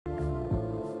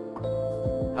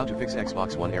How to fix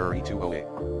Xbox One error E208.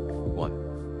 1.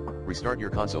 Restart your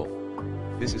console.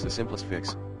 This is the simplest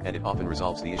fix, and it often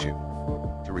resolves the issue.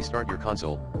 To restart your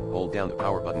console, hold down the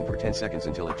power button for 10 seconds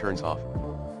until it turns off.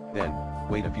 Then,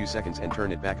 wait a few seconds and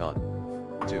turn it back on.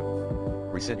 2.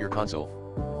 Reset your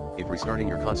console. If restarting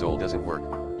your console doesn't work,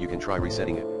 you can try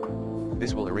resetting it.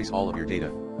 This will erase all of your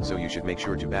data, so you should make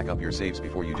sure to back up your saves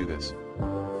before you do this.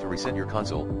 To reset your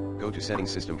console, go to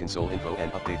Settings, System Console Info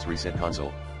and Updates, Reset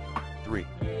Console. 3.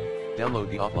 Download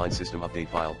the offline system update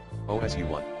file,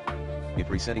 OSU1. If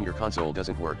resetting your console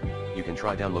doesn't work, you can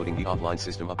try downloading the offline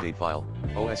system update file,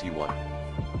 OSU1.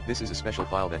 This is a special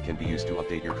file that can be used to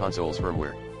update your console's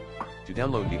firmware. To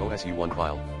download the OSU1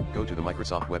 file, go to the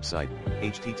Microsoft website,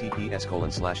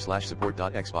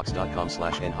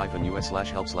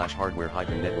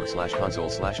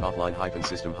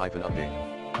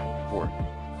 https://support.xbox.com/n-us/help/hardware-network/console/offline-system-update. 4.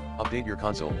 Update your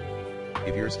console.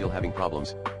 If you're still having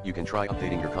problems, you can try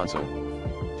updating your console.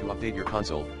 To update your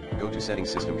console, go to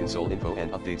Settings, System Console Info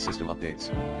and Update System Updates.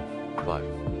 5.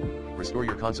 Restore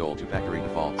your console to factory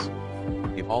defaults.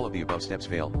 If all of the above steps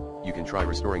fail, you can try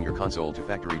restoring your console to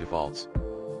factory defaults.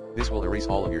 This will erase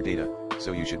all of your data,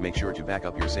 so you should make sure to back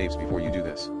up your saves before you do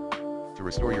this. To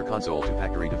restore your console to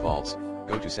factory defaults,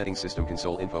 go to Settings, System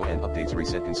Console Info and Updates,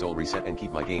 Reset Console, Reset and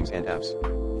keep my games and apps.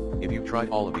 If you've tried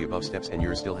all of the above steps and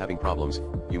you're still having problems,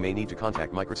 you may need to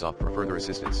contact Microsoft for further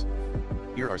assistance.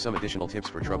 Here are some additional tips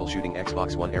for troubleshooting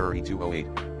Xbox One error E208.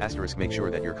 *, make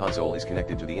sure that your console is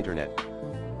connected to the internet.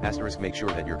 *, make sure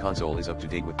that your console is up to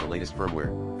date with the latest firmware.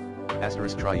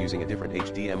 *, try using a different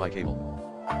HDMI cable.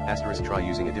 *, try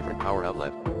using a different power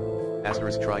outlet. *,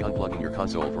 try unplugging your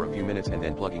console for a few minutes and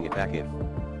then plugging it back in.